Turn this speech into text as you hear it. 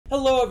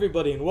Hello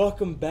everybody and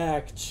welcome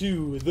back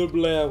to the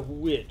Blair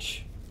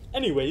Witch.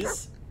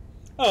 Anyways,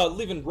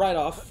 leaving right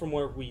off from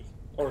where we,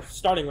 or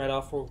starting right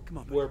off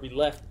where we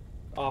left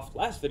off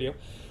last video,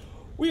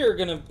 we are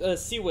gonna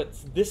see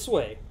what's this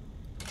way.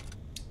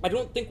 I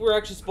don't think we're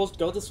actually supposed to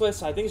go this way,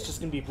 so I think it's just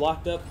gonna be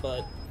blocked up,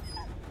 but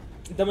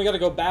then we gotta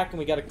go back and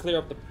we gotta clear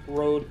up the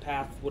road,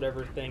 path,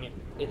 whatever thing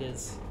it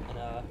is, and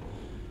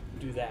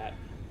do that.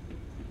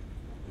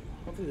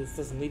 Hopefully this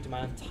doesn't lead to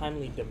my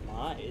untimely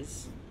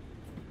demise.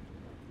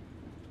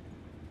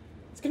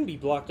 It's gonna be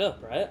blocked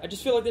up, right? I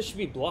just feel like this should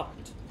be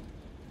blocked.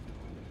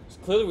 So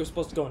clearly we're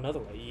supposed to go another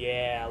way.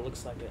 Yeah,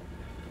 looks like it.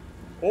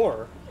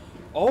 Or,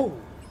 oh,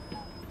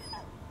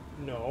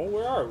 no,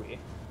 where are we?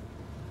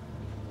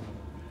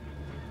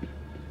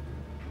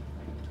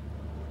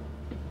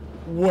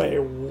 Wait,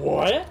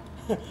 what?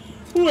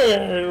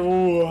 Wait,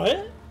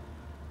 what?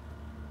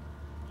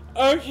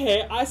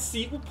 Okay, I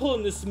see. We're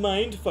pulling this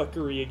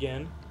mindfuckery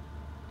again.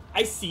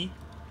 I see.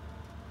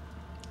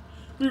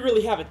 We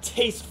really have a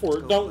taste for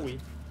it, don't we?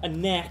 A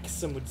knack,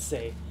 some would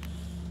say.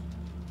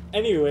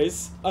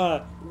 Anyways,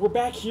 we're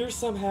back here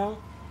somehow.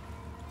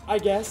 I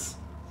guess.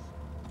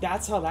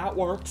 That's how that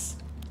works.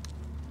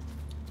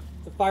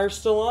 The fire's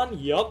still on?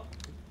 Yup.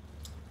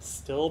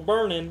 Still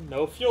burning.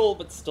 No fuel,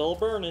 but still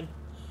burning.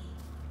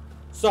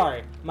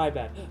 Sorry, my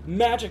bad.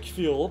 Magic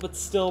fuel, but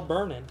still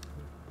burning.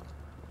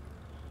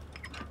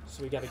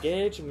 So we got a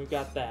gauge, and we've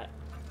got that.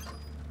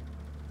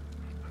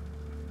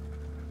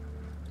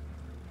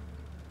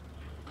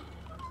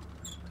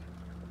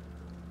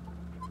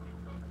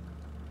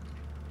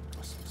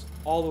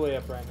 All the way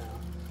up right now.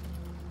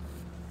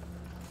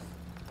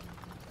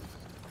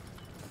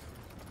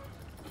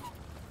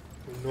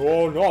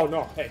 No, no,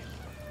 no, hey.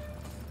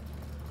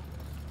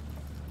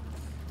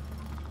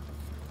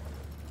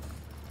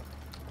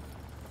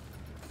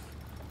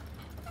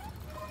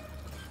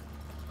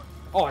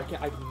 Oh, I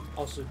can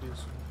also do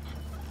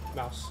some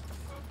mouse.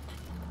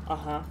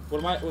 Uh-huh.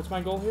 What's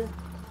my goal here?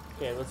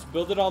 Okay, let's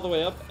build it all the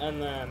way up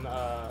and then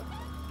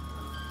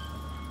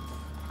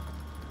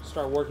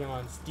start working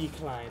on its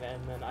decline,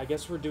 and then I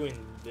guess we're doing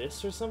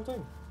this or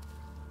something?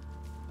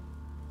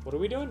 What are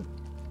we doing?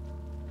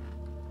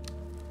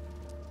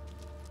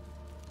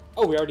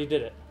 Oh, we already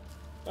did it.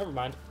 Never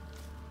mind.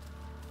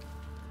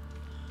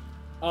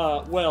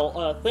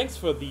 Thanks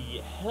for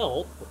the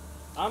help.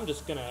 I'm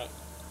just gonna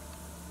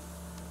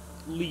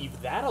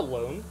leave that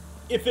alone.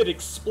 If it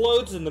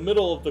explodes in the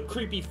middle of the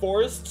creepy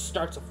forest,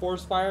 starts a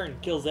forest fire, and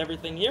kills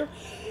everything here,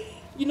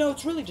 you know,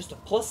 it's really just a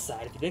plus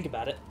side if you think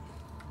about it.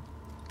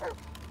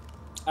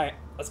 Alright,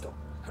 let's go.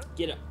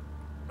 Get up.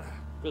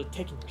 Really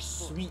taking your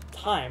sweet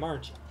time,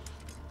 aren't you?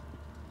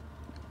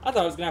 I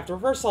thought I was gonna have to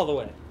reverse all the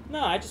way.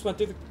 No, I just went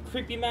through the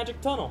creepy magic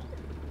tunnel.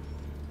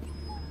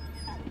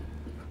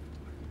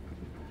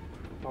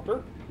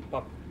 Popper?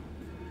 Pop.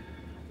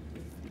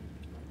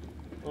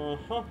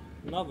 Uh-huh.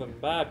 Nothing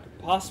bad could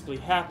possibly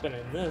happen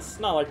in this.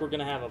 It's not like we're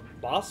gonna have a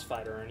boss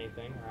fight or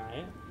anything,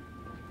 right?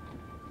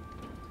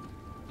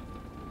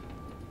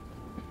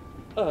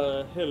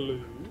 Hello?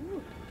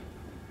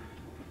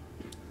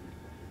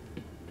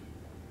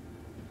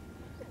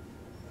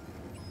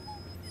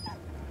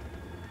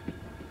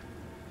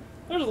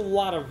 There's a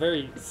lot of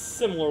very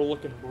similar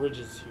looking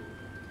bridges here.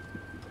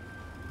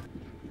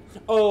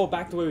 Oh,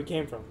 back the way we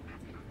came from.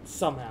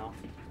 Somehow.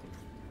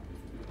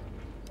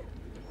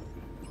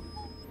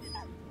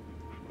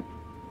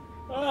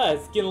 Ah,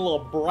 it's getting a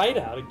little bright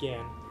out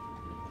again.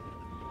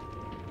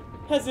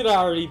 Has it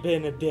already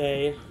been a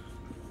day?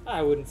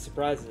 I wouldn't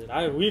surprise it.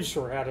 We've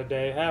sure had a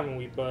day, haven't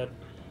we, bud?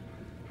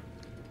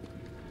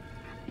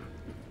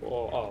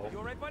 Oh. You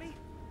alright, buddy?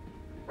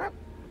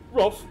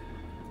 Rough.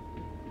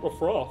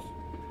 Rough.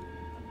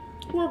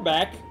 We're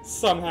back,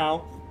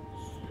 somehow.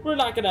 We're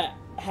not gonna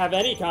have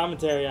any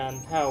commentary on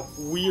how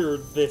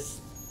weird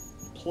this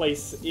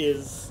place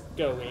is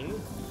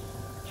going.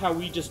 How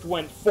we just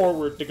went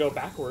forward to go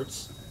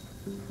backwards.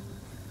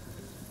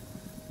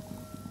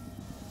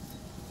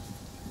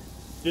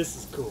 This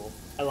is cool.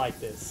 I like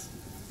this.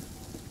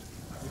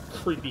 It's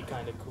creepy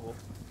kind of cool.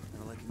 I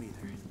don't like him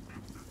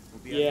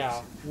either.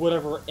 Yeah,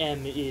 whatever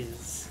M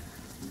is.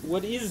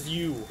 What is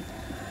you?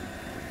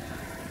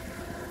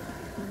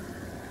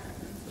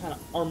 What kind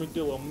of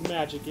armadillo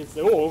magic is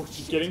that? Oh,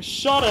 she's getting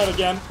shot at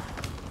again.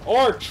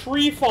 Or a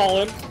tree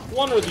falling.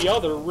 One or the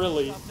other,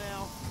 really.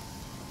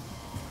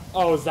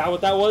 Oh, is that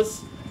what that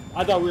was?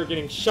 I thought we were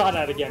getting shot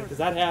at again, because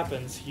that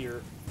happens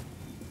here.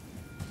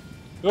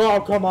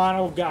 Oh, come on,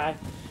 old guy.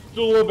 Just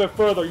a little bit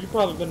further. You've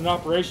probably been in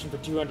operation for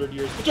 200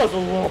 years, but just a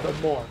little bit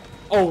more.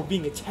 Oh, we're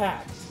being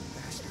attacked.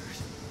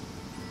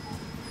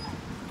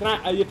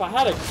 If I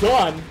had a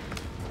gun,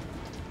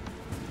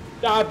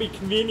 that would be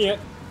convenient.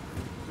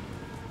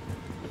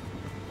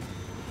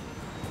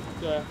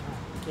 Can't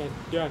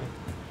do anything.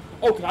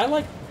 Oh, can I,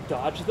 like,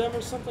 dodge them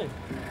or something?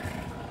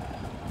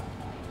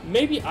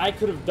 Maybe I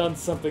could have done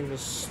something to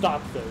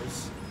stop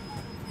those.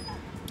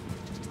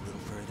 Just a little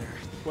further.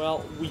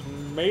 Well, we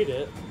made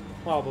it,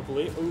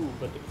 probably. Ooh,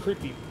 but the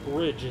creepy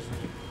bridge isn't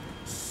in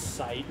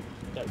sight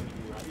that we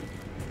like.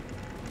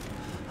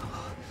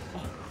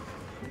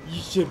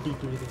 You should be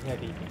breathing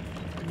heavy.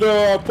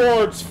 There are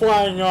boards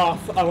flying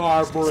off of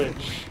our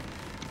bridge.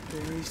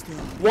 Very still.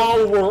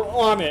 While we're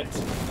on it,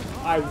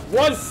 I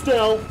was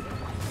still.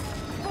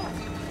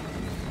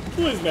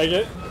 Please make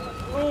it.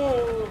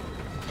 Oh.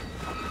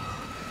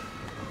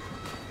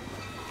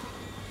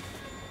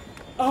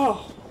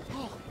 Oh.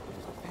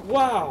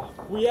 Wow,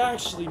 we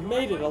actually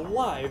made it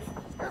alive.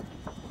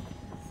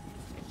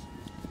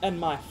 And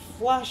my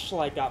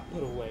flashlight got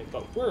put away,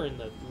 but we're in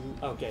the...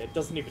 Okay, it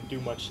doesn't even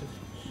do much.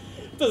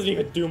 It doesn't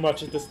even do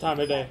much at this time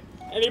of day.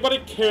 Anybody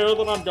care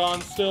that I'm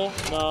gone still?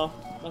 No.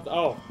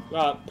 Oh,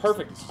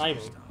 perfect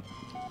timing.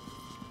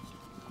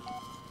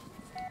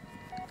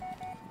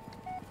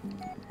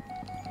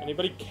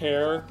 Anybody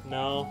care?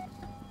 No.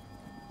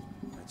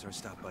 That's our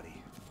stop,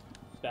 buddy.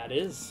 That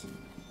is.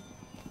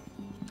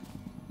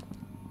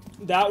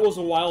 That was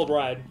a wild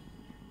ride.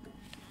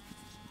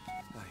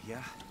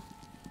 Yeah?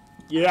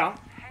 Yeah.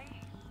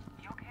 Hey,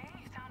 you okay?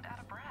 You sound out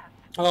of breath.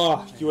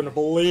 Oh, you wouldn't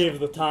believe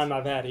the time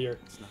I've had here.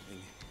 It's nothing.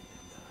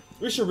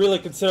 We should really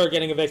consider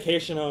getting a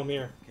vacation home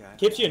here. Okay,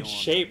 Keeps you I in know I'm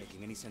not shape.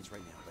 making any sense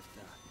right now, but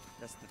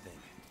that's the thing.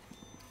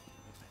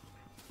 I think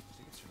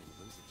I'm starting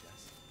to lose it,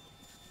 Jess.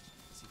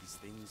 I see these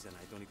things, and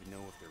I don't even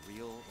know if they're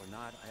real or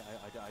not.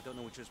 I don't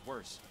know which is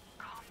worse.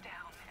 Calm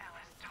down,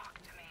 Alice. Talk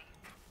to me.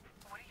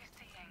 What are you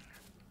seeing?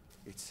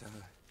 It's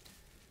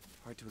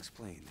hard to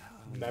explain.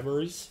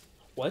 Memories?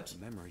 What?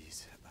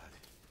 Memories.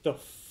 The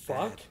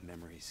fuck? Bad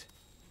memories.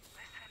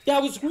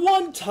 That was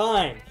one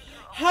time!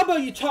 How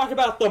about you talk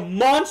about the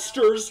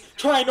monsters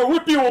trying to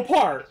rip you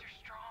apart?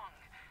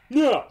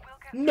 You're strong.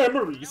 No,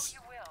 memories.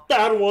 No, you will.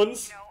 Bad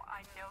ones.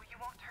 I know you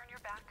won't turn your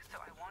back, so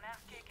I won't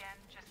ask you again.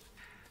 Just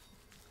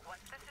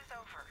once this is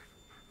over,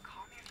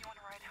 call me if you want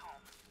to ride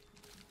home.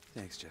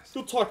 Thanks, Jess.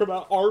 We'll talk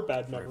about our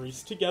bad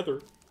memories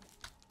together.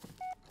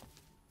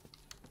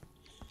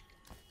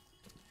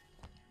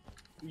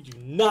 We do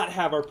not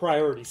have our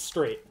priorities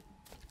straight.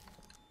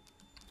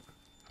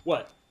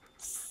 What?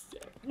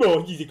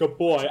 Oh, he's a good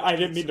boy. I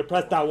didn't mean to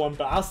press that one,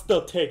 but I'll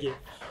still take it.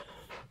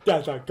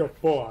 That's a good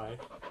boy.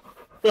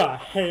 A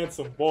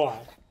handsome boy.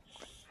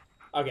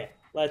 Okay,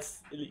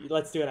 let's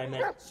do what I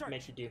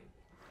make you do.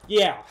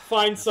 Yeah,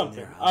 find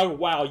something. Oh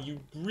wow, you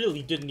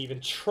really didn't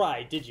even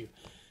try, did you?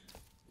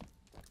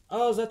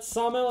 Oh, is that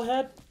sawmill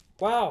ahead?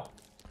 Wow,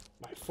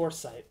 my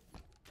foresight.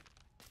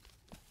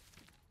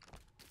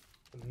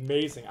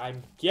 Amazing.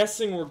 I'm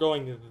guessing we're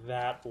going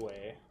that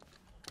way.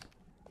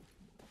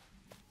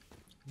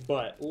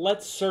 But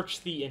let's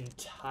search the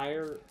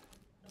entire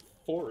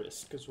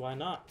forest, because why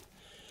not?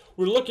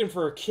 We're looking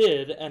for a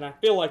kid, and I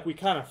feel like we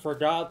kind of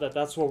forgot that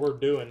that's what we're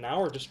doing. Now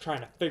we're just trying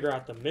to figure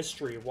out the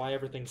mystery of why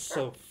everything's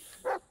so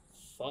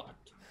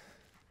fucked.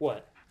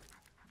 What?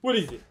 What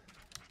is it?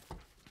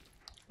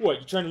 What,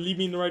 you trying to lead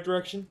me in the right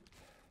direction?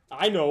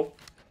 I know.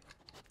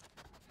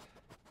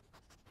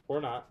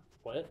 Or not.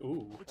 What?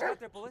 Ooh. What you got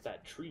there, Bullet?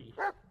 That tree.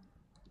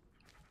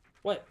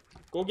 What?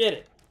 Go get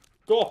it.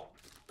 Go.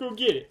 Go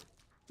get it.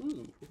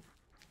 Ooh.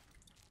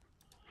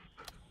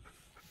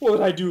 What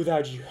would I do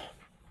without you?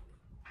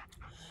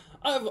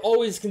 I've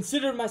always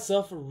considered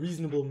myself a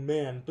reasonable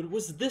man, but it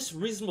was this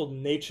reasonable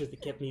nature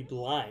that kept me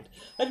blind.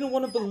 I didn't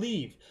want to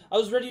believe. I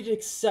was ready to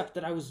accept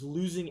that I was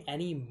losing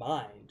any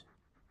mind.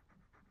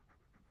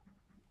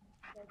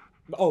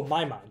 Oh,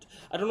 my mind.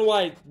 I don't know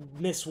why I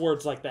miss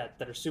words like that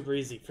are super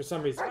easy for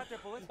some reason.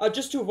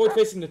 Just to avoid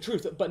facing the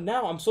truth, but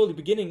now I'm slowly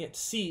beginning to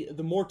see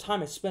the more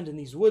time I spend in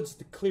these woods,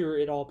 the clearer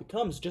it all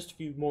becomes. Just a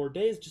few more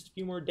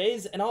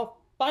days, and I'll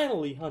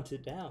finally hunt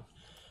it down.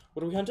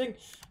 What are we hunting?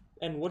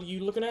 And what are you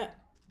looking at?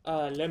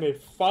 Let me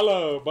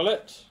follow,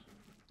 Bullet.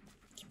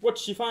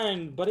 What'd you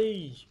find,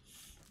 buddy?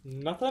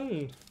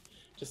 Nothing.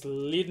 Just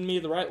leading me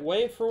the right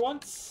way for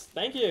once.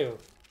 Thank you.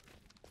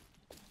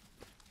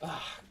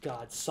 Ah,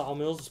 God,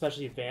 sawmills,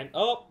 especially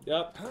Oh,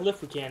 yep,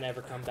 cliff we can't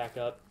ever come back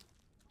up.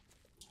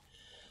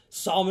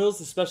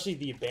 Sawmills, especially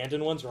the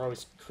abandoned ones, are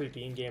always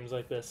creepy in games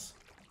like this.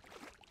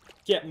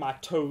 Get my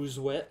toes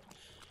wet.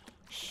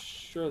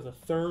 Sure, the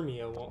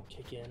thermia won't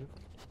kick in.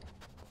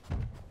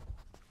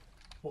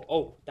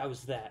 Oh, that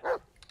was that.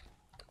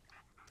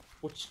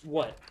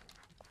 What?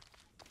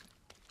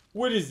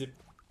 What is it?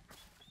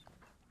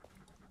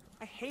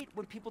 I hate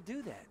when people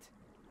do that.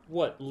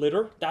 What,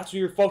 litter? That's what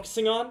you're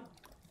focusing on?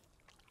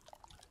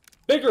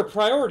 Bigger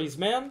priorities,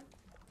 man.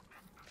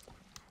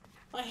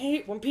 I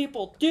hate when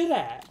people do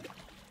that.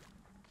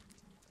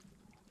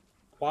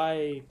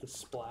 Why the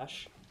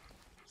splash?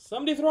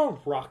 Somebody throwing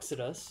rocks at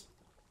us.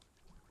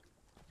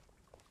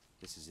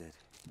 This is it.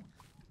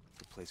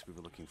 The place we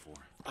were looking for.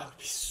 I would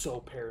be so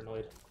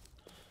paranoid.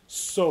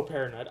 So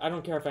paranoid. I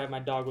don't care if I have my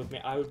dog with me.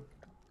 I would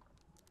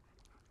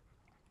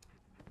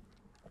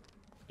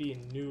be a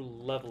new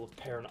level of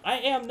paranoid. I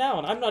am now,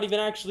 and I'm not even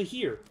actually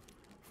here.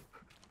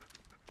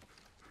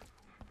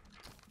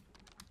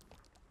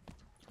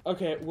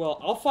 Okay, well,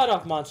 I'll fight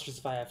off monsters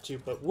if I have to,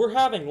 but we're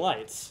having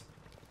lights.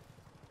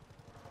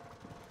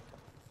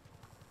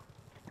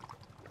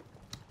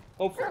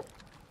 Hopefully.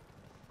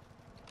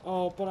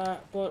 Oh,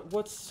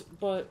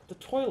 but the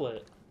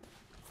toilet.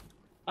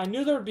 I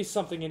knew there would be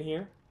something in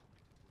here.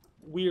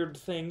 weird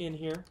thing in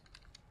here.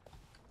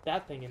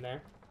 That thing in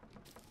there.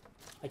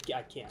 I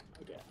can't.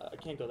 Okay, I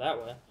can't go that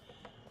way.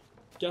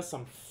 Guess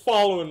I'm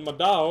following my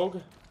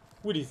dog.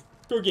 Woody,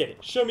 go get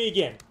it. Show me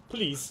again,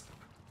 please.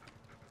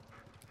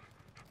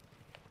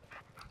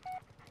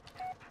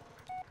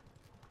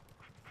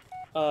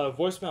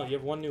 Voicemail. You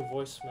have one new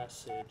voice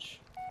message.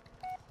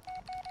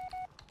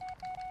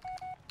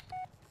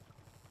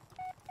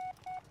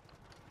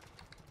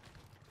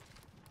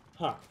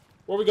 Huh.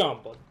 Where we going,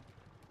 bud?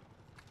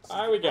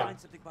 Alright, we go.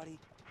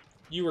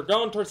 You were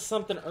going towards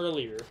something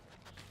earlier.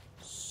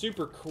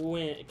 Super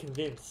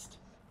convinced.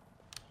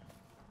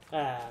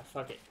 Ah,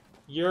 fuck it.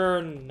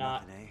 You're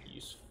not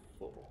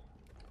useful.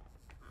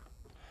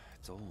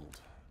 It's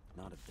old,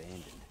 not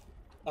abandoned.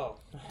 Oh,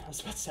 I was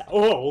about to say,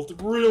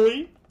 old?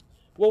 Really?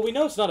 Well, we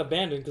know it's not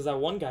abandoned because that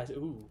one guy said,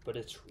 ooh, but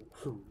it's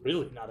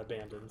really not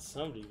abandoned.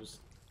 Somebody was...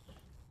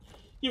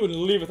 You wouldn't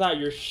leave without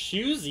your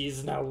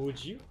shoesies now,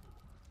 would you?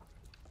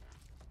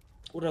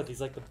 What are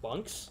these, like the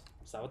bunks?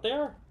 Is that what they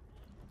are?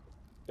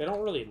 They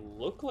don't really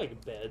look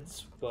like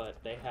beds, but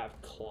they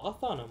have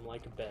cloth on them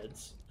like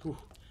beds. Whew.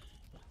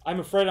 I'm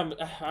afraid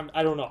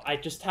I don't know. I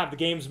just have the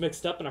games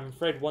mixed up, and I'm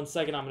afraid one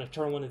second I'm going to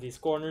turn one of these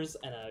corners,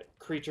 and a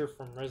creature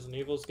from Resident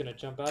Evil is going to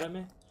jump out at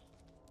me.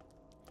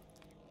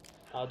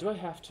 Do I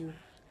have to?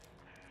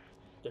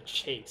 The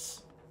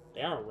chase.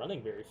 They aren't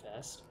running very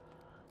fast.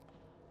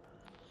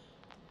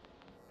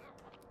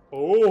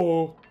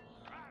 Oh!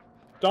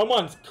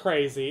 Someone's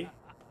crazy.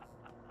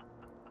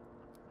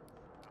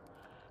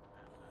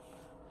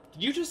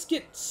 Did you just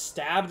get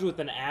stabbed with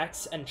an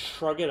axe and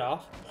shrug it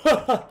off?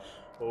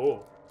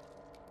 Oh.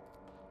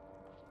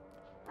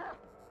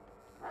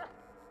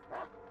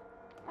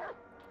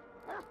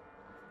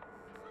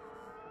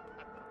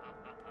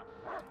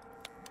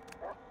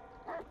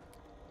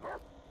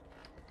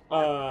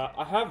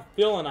 I have a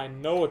feeling I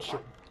know what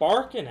you're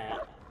barking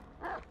at.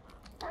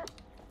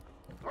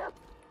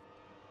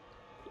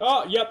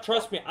 Oh, yep,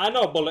 trust me, I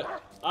know, Bullet.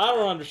 I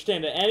don't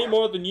understand it any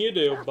more than you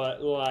do,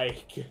 but,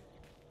 like...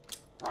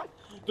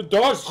 The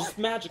door's just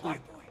magically...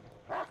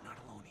 We're not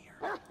alone here.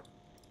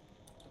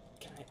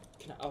 Can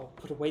I... Oh,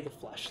 put away the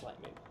flashlight,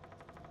 maybe.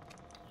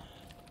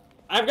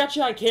 I've got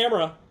you on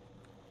camera.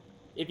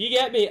 If you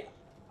get me,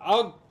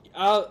 I'll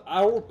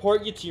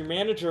report you to your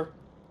manager.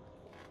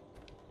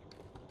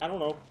 I don't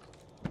know.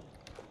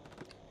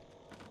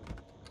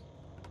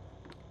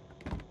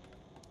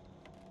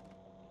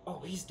 Oh,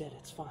 he's dead.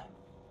 It's fine.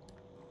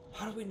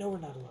 How do we know we're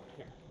not alone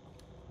here?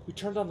 We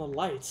turned on the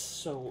lights,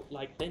 so,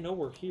 like, they know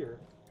we're here.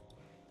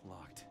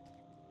 Locked.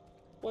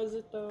 Was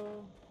it,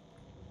 though?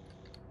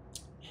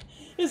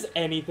 Is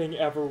anything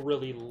ever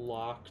really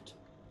locked?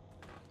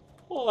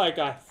 Like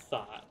I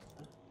thought.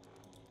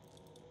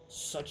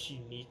 Such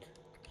unique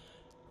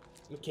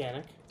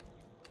mechanic.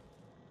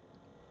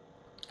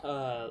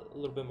 A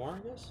little bit more, I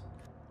guess.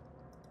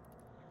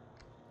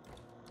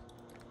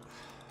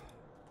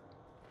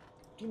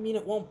 What do you mean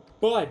it won't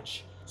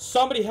budge?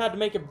 Somebody had to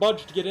make it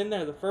budge to get in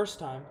there the first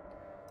time.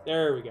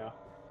 There we go.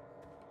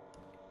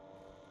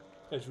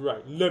 That's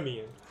right, let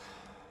me in.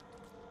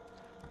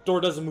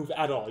 Door doesn't move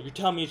at all. You're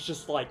telling me it's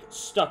just like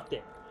stuck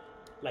there.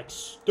 Like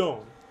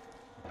stone.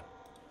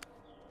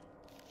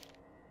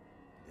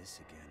 This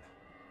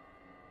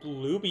again.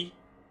 Blooby.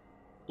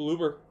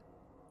 Bloober.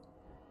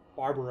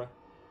 Barbara.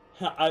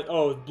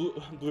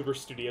 Bloober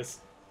Studios.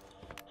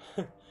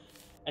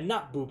 And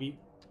not Booby.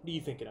 What are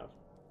you thinking of?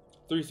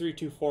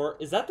 3324.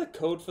 Is that the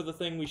code for the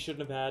thing we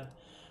shouldn't have had?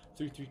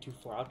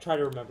 3324. I'll try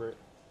to remember it.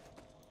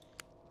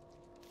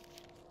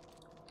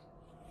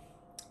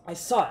 I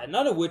saw it.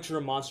 Not a witch or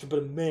a monster, but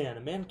a man. A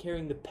man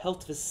carrying the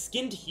pelt of a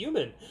skinned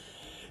human.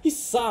 He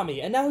saw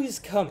me, and now he's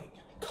coming.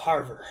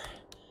 Carver.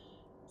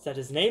 Is that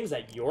his name? Is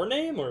that your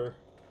name? Or...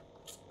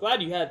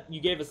 Glad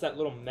you gave us that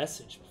little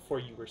message before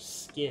you were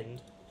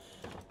skinned.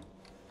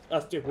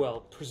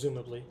 Well,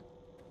 presumably.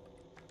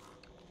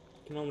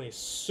 I can only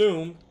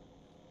assume.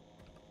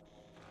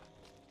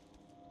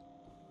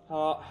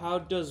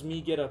 How does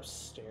me get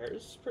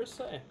upstairs, per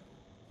se?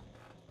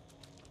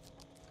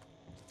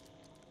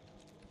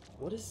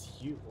 What is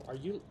you? Are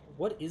you...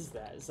 What is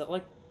that? Is that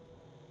like...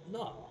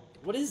 No.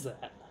 What is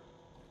that?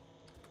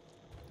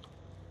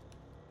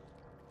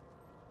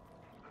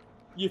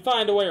 You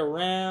find a way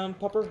around,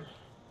 pupper?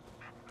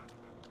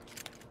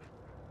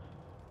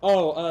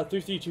 Oh,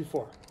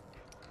 3324.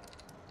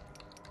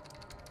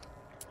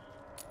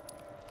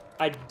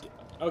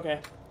 Okay.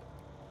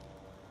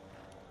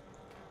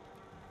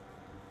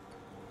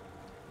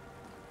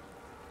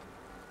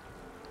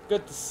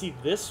 Good to see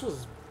this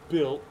was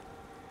built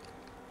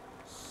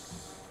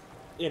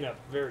in a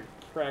very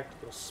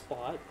practical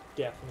spot,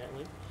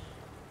 definitely.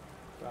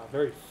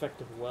 Very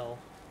effective well.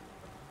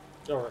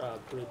 Or,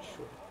 bridge.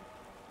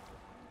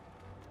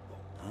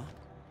 Huh?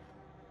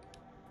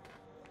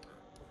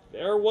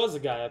 There was a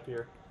guy up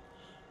here.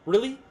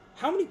 Really?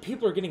 How many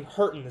people are getting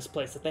hurt in this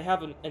place that they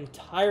have an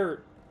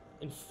entire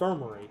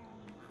infirmary?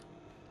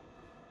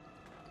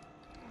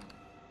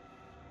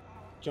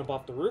 Jump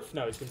off the roof?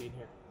 No, he's gonna be in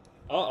here.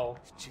 Uh-oh.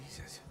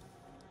 Jesus.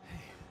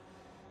 Hey.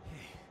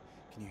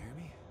 Can you hear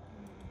me?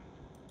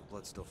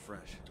 blood's still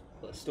fresh.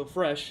 Blood's still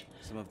fresh.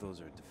 Some of those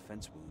are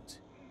defense wounds.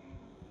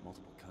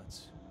 Multiple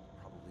cuts,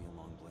 probably a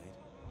long blade.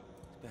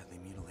 It's badly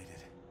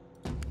mutilated.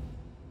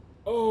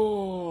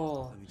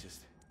 Oh, Let me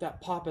just...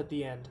 that pop at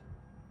the end.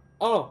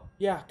 Oh,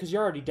 yeah, because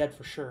you're already dead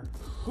for sure.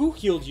 Who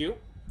healed you?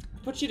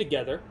 Put you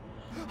together.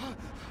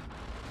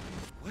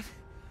 What?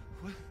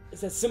 What?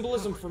 Is that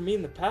symbolism for me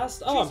in the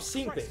past? Oh, I'm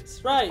seeing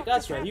things. Right,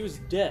 that's right, he was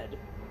dead.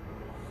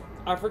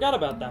 I forgot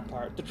about that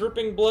part. The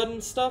dripping blood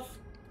and stuff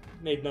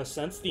made no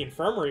sense. The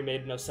infirmary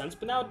made no sense,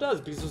 but now it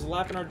does, because there's a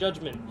lack in our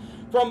judgment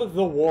from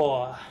the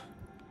war.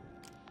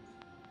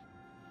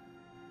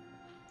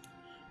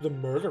 The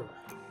murderer.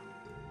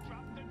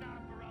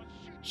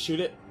 Shoot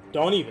it.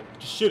 Don't even.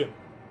 Just shoot him.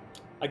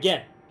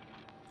 Again.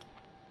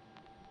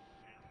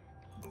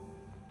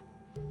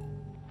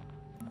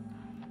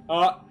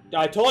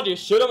 I told you,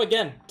 shoot him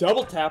again.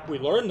 Double tap. We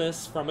learned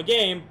this from a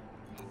game.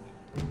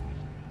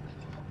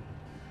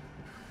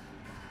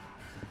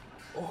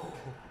 Oh,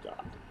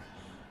 God.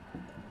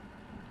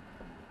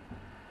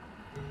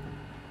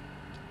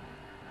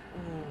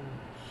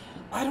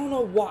 I don't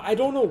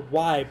know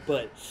why,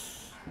 but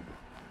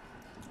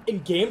in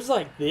games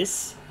like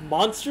this,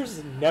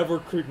 monsters never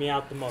creep me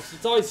out the most.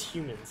 It's always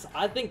humans.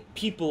 I think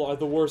people are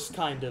the worst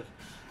kind of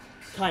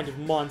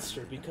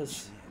monster because...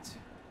 Shit.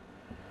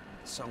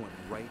 Someone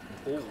right in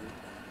the corner.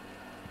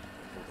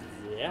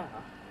 Yeah.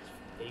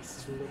 His face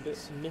is a little bit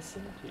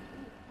missing, too.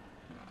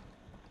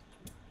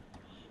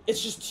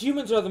 It's just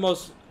humans are the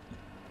most...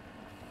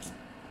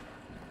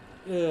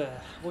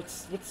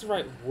 what's the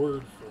right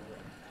word for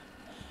them?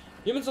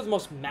 Humans are the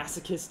most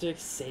masochistic,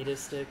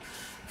 sadistic,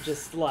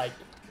 just like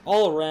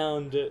all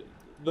around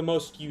the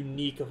most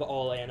unique of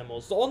all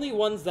animals. The only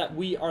ones that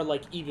we are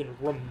like even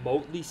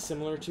remotely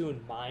similar to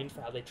in mind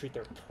for how they treat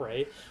their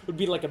prey would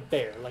be like a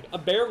bear. Like a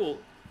bear will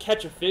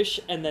catch a fish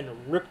and then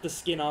rip the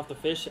skin off the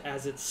fish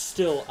as it's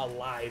still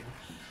alive.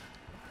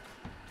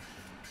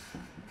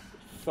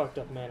 Fucked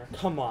up manner.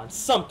 Come on,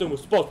 something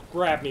was supposed to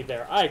grab me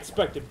there. I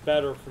expected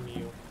better from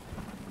you.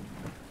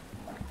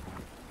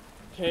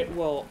 Okay,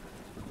 well,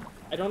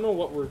 I don't know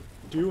what we're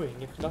doing,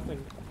 if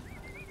nothing...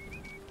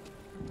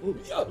 Oh,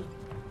 yeah.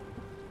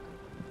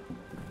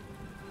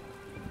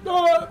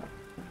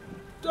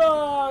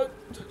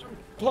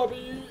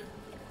 Puppy.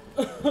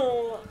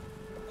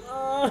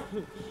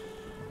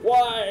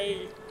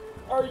 Why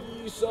are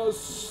you so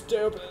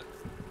stupid?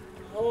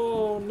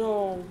 Oh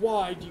no,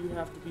 why do you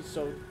have to be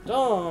so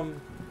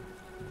dumb?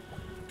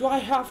 Do I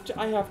have to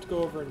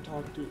go over and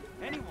talk to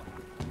anyone?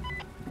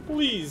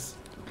 Please.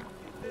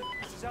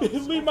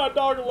 Leave my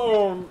dog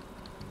alone.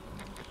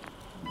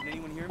 Can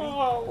anyone hear me?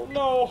 Oh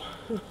no.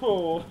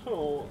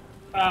 Oh.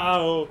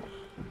 Ow.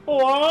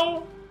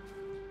 Hello?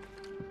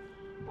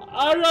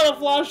 I got a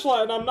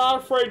flashlight and I'm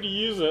not afraid to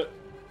use it.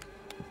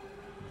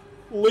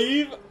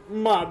 Leave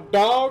my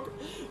dog.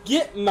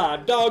 Get my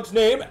dog's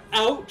name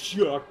out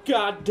your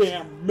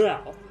goddamn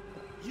mouth.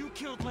 You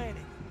killed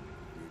Lanning.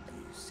 Did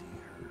you see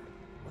her?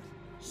 What?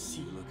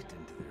 See? You looked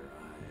into their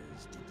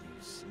eyes. Did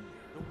you see her?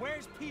 But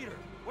where's Peter?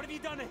 What have you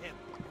done to him?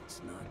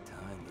 It's not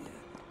time yet.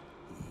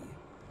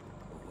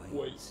 He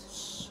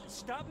awaits. Wait.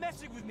 Stop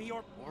messing with me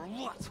or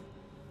what?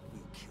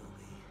 You kill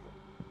me.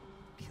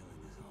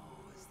 Killing is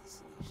always the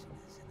solution,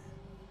 isn't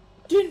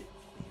it? Didn't.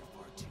 You're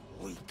far too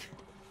weak.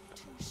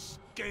 Too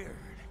scared.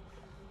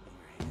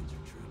 And your hands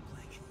are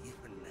trembling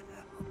even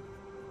now.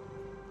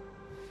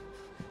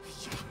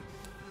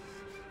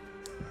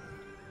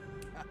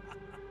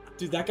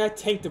 Dude, that guy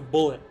tanked a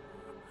bullet.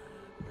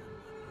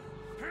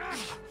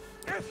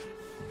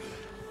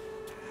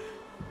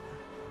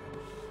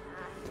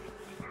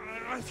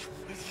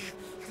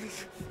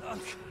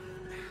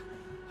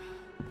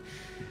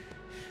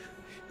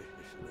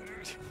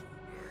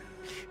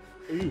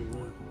 Ooh.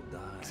 One will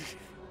die.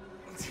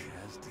 He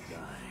has to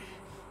die.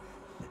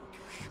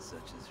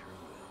 Such is her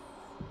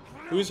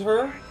will. Who's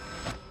her?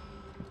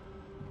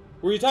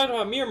 Were you talking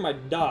about me or my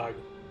dog?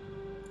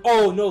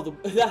 Oh no,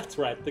 that's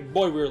right, the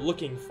boy we were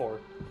looking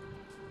for.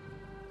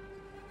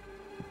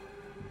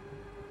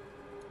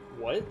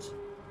 What?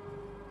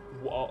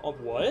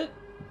 What?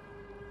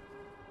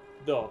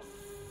 The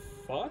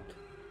fuck?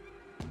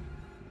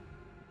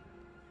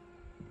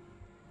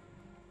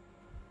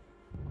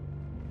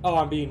 Oh,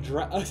 I'm being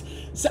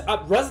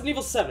Resident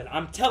Evil 7,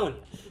 I'm telling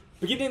you.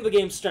 Beginning of the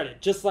game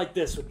started just like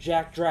this with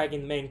Jack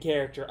dragging the main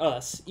character,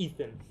 us,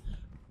 Ethan,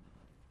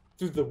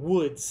 through the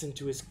woods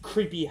into his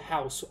creepy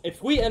house.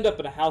 If we end up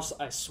in a house,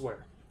 I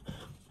swear.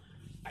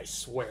 I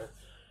swear.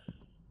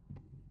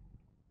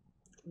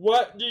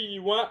 What do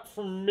you want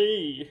from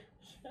me?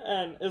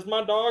 And is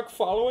my dog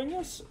following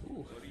us?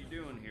 Ooh. What are you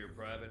doing here,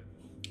 Private?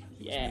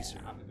 Yeah,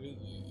 me,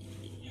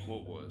 me.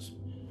 What was?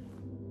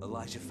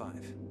 Elijah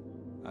 5.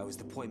 I was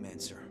the point man,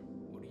 sir.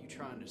 What are you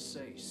trying to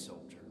say,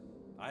 soldier?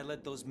 I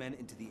led those men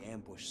into the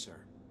ambush, sir.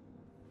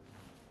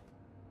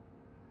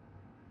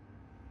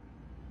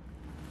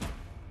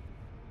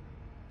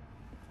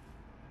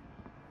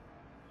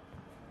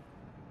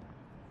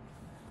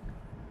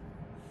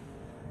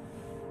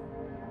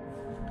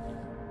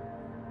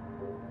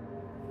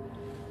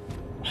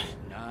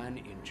 Nine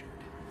injured.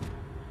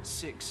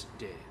 6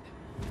 dead,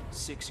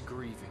 6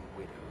 grieving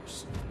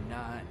widows,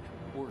 9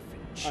 orphan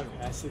children,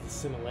 Okay, I see the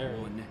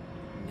similarity. 1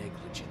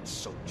 negligent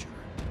soldier.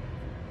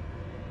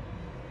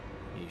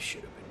 He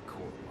should have been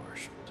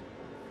court-martialed.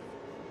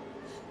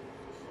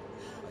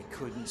 I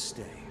couldn't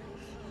stay.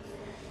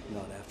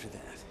 Not after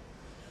that.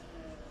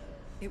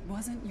 It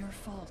wasn't your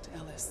fault,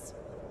 Ellis.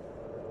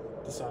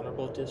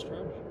 Dishonorable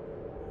discharge.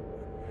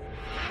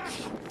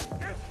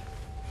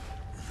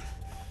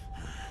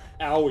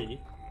 Owie.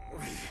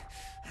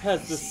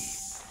 Has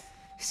this.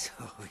 So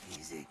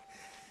easy.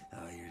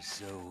 Oh, you're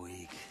so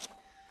weak.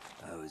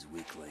 I was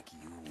weak like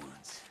you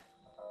once.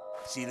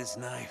 See this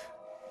knife?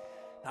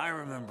 I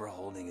remember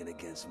holding it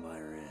against my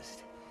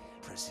wrist,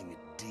 pressing it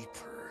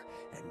deeper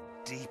and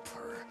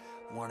deeper,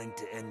 wanting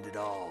to end it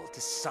all, to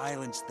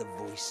silence the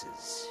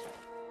voices.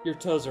 Your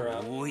toes are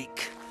up.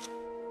 Weak.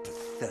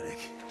 Pathetic.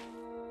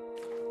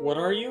 What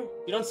are you?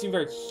 You don't seem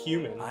very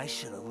human. I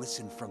should have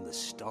listened from the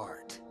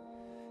start.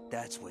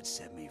 That's what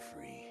set me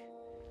free.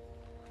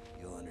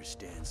 You'll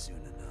understand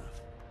soon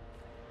enough.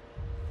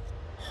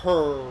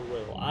 Her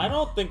will. I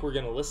don't think we're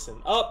gonna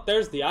listen. Oh,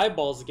 there's the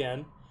eyeballs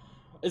again.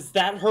 Is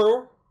that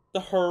her? The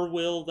her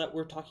will that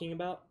we're talking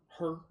about?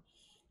 Her?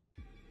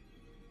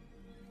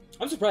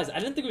 I'm surprised. I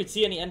didn't think we'd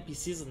see any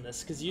NPCs in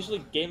this, because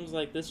usually games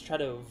like this try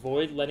to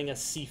avoid letting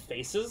us see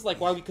faces. Like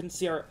why we couldn't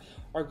see our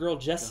girl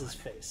Jess's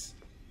face.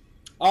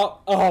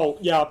 Oh,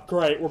 yeah,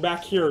 great. We're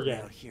back here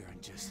again. Out here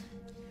and just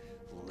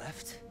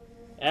left?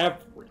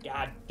 Every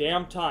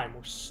goddamn time.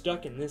 We're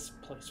stuck in this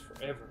place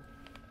forever.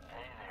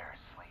 Hey there,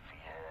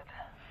 sleepyhead.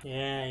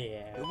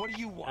 Yeah. What do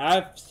you want?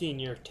 I've seen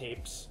your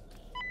tapes.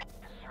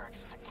 Search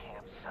the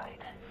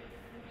campsite.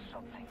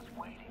 Something's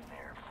waiting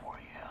there for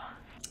you.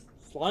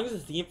 As long as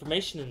it's the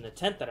information in the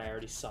tent that I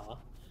already saw.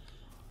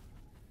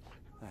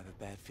 I have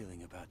a bad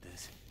feeling about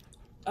this.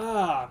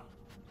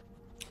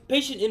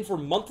 Patient in for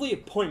monthly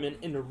appointment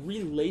in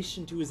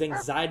relation to his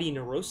anxiety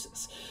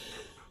neurosis.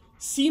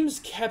 Seems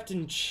kept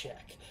in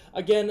check.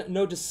 Again,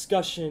 no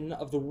discussion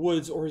of the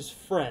woods or his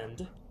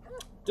friend.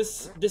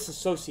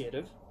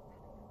 Dissociative.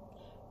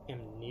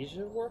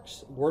 Amnesia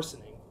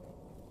worsening.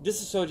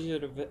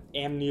 Dissociative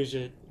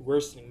amnesia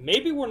worsening.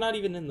 Maybe we're not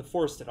even in the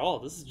forest at all.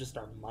 This is just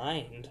our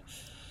mind.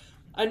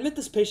 I admit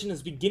this patient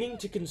is beginning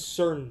to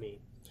concern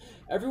me.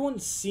 Everyone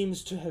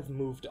seems to have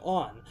moved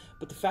on,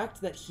 but the fact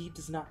that he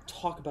does not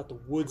talk about the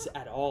woods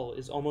at all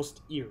is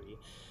almost eerie.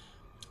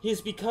 He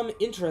has become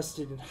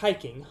interested in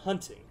hiking,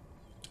 hunting.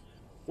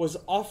 Was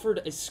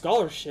offered a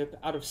scholarship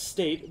out of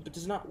state, but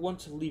does not want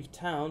to leave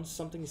town.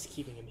 Something is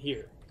keeping him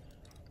here.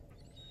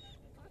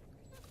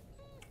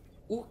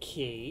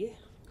 Okay.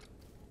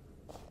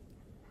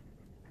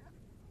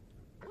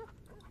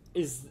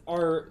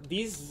 Are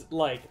these,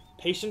 like,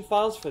 patient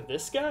files for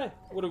this guy?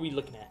 What are we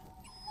looking at?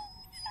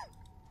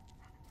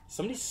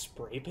 Somebody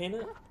spray paint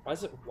it? Why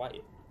is it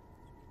white?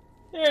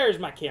 There's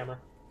my camera.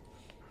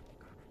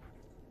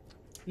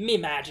 Me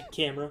magic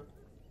camera.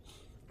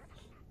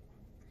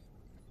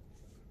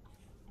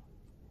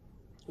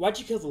 Why'd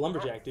you kill the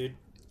lumberjack, dude?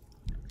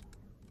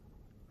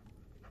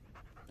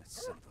 That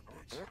son of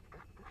a bitch.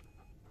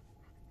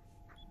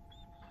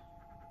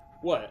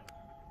 What?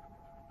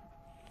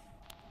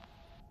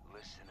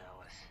 Listen,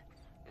 Ellis.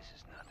 This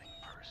is nothing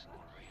personal,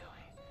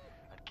 really.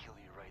 I'd kill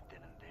you right then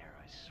and there,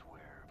 I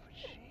swear. But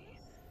she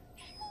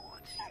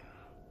wants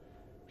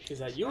you. Is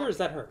that you or is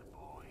that her?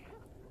 Boy.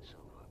 So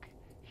look,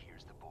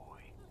 here's the boy.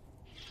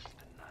 Here's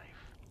the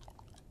knife.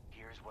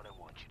 Here's what I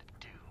want you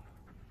to do.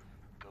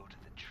 Go to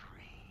the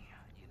tree.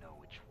 You know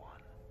which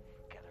one.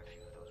 Gather a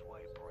few of those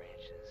white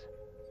branches.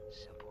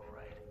 Simple,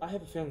 right? I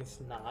have a feeling it's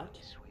not.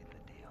 You sweeten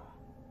the deal.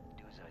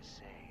 Do as I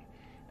say,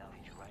 and I'll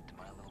lead you right to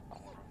my little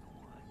corner of the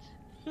woods.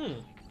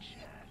 Hmm. You can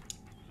chat.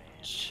 Man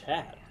to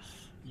Chat. man.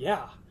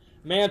 Yeah.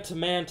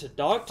 Man to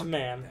dog to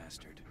man.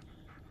 Bastard.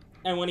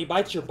 And when he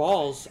bites your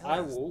balls,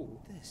 I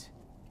will. This.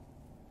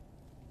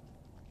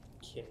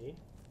 Okay.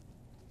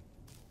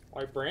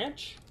 White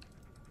branch?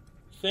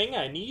 Thing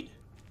I need?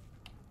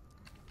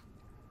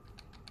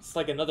 It's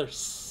like another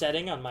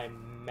setting on my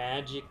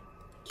magic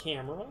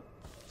camera.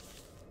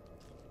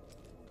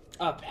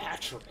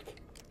 Patrick.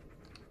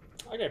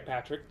 Okay,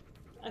 Patrick.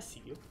 I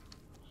see you.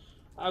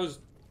 I was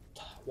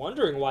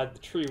wondering why the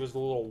tree was a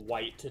little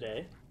white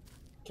today.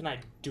 Can I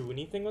do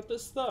anything with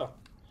this, though?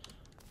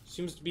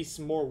 Seems to be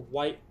some more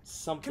white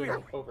something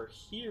over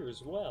here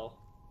as well.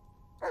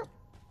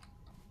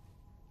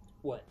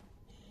 What?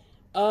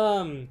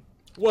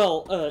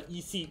 Well,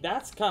 you see,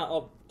 that's kind of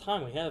all the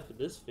time we have for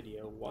this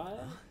video. Why?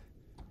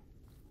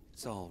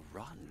 It's all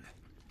rotten.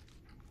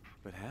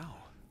 But how?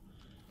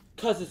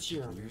 'Cause it's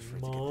your Weird for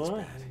it to get this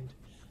bad. mind.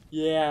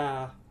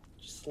 Yeah,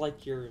 just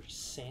like your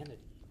sanity.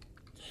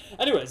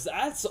 Anyways,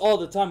 that's all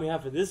the time we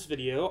have for this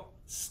video.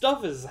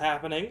 Stuff is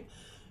happening.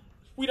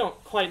 We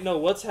don't quite know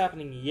what's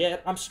happening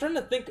yet. I'm starting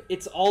to think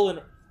it's all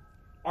in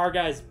our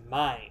guy's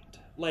mind.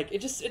 Like,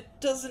 it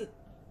doesn't...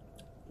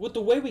 With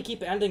the way we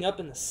keep ending up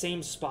in the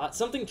same spot,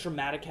 something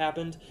traumatic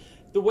happened.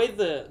 The way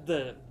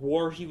the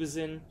war he was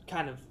in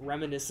kind of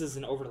reminisces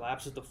and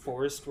overlaps with the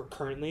forest we're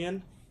currently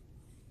in.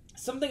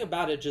 Something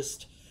about it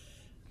just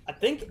I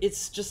think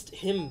it's just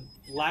him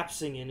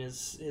lapsing in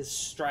his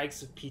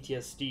strikes of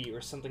PTSD or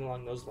something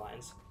along those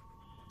lines.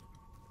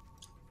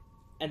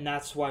 And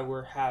that's why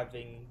we're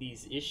having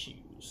these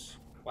issues.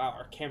 Wow,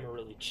 our camera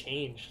really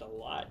changed a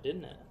lot,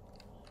 didn't it?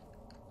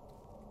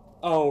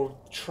 Oh,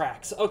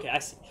 tracks. Okay, I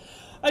see.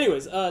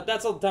 Anyways,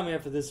 that's all the time we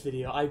have for this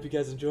video. I hope you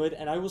guys enjoyed,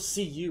 and I will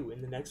see you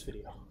in the next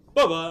video.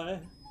 Bye-bye!